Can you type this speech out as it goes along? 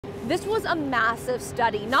This was a massive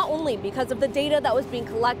study, not only because of the data that was being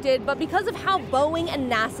collected, but because of how Boeing and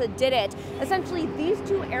NASA did it. Essentially, these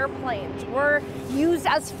two airplanes were used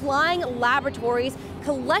as flying laboratories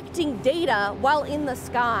collecting data while in the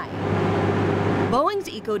sky. Boeing's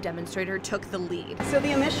eco demonstrator took the lead. So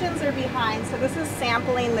the emissions are behind, so this is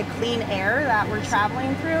sampling the clean air that we're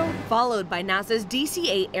traveling through. Followed by NASA's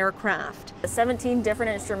DC-8 aircraft. 17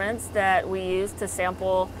 different instruments that we use to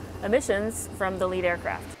sample emissions from the lead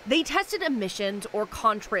aircraft. They tested emissions, or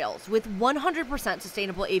contrails, with 100%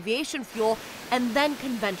 sustainable aviation fuel and then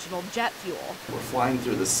conventional jet fuel. We're flying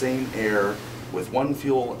through the same air with one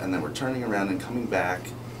fuel, and then we're turning around and coming back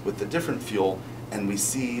with the different fuel, and we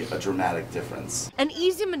see a dramatic difference. An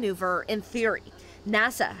easy maneuver in theory.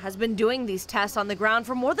 NASA has been doing these tests on the ground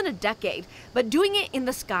for more than a decade, but doing it in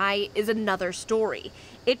the sky is another story.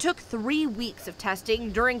 It took 3 weeks of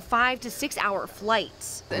testing during 5 to 6 hour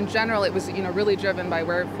flights. In general, it was really driven by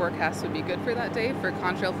where forecasts would be good for that day for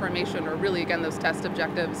contrail formation, or really, again, those test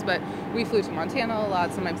objectives. But we flew to Montana a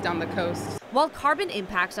lot, sometimes down the coast. While carbon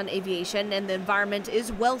impacts on aviation and the environment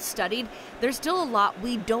is well studied, there's still a lot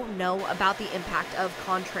we don't know about the impact of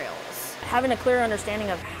contrails. Having a clear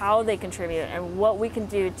understanding of how they contribute and what we can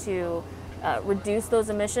do to reduce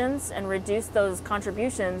those emissions and reduce those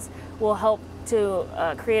contributions will help to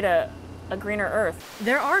create a greener Earth.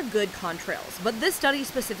 There are good contrails, but this study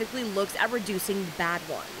specifically looks at reducing bad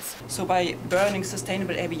ones. So by burning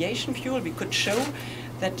sustainable aviation fuel, we could show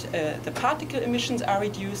that the particle emissions are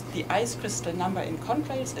reduced, the ice crystal number in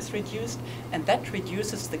contrails is reduced, and that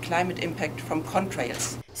reduces the climate impact from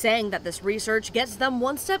contrails. Saying that this research gets them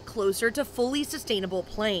one step closer to fully sustainable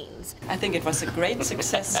planes. I think it was a great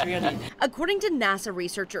success, really. According to NASA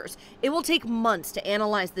researchers, it will take months to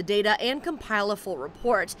analyze the data and compile a full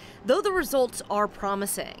report, though the results are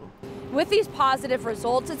promising. With these positive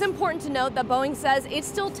results, it's important to note that Boeing says it's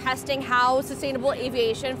still testing how sustainable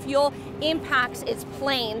aviation fuel impacts its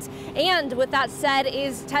planes. And with that said,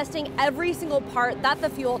 is testing every single part that the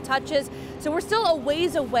fuel touches. So we're still a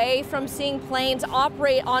ways away from seeing planes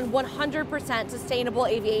operate on 100% sustainable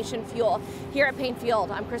aviation fuel. Here at Payne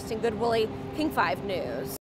Field, I'm Kristen Goodwillie, King 5 News.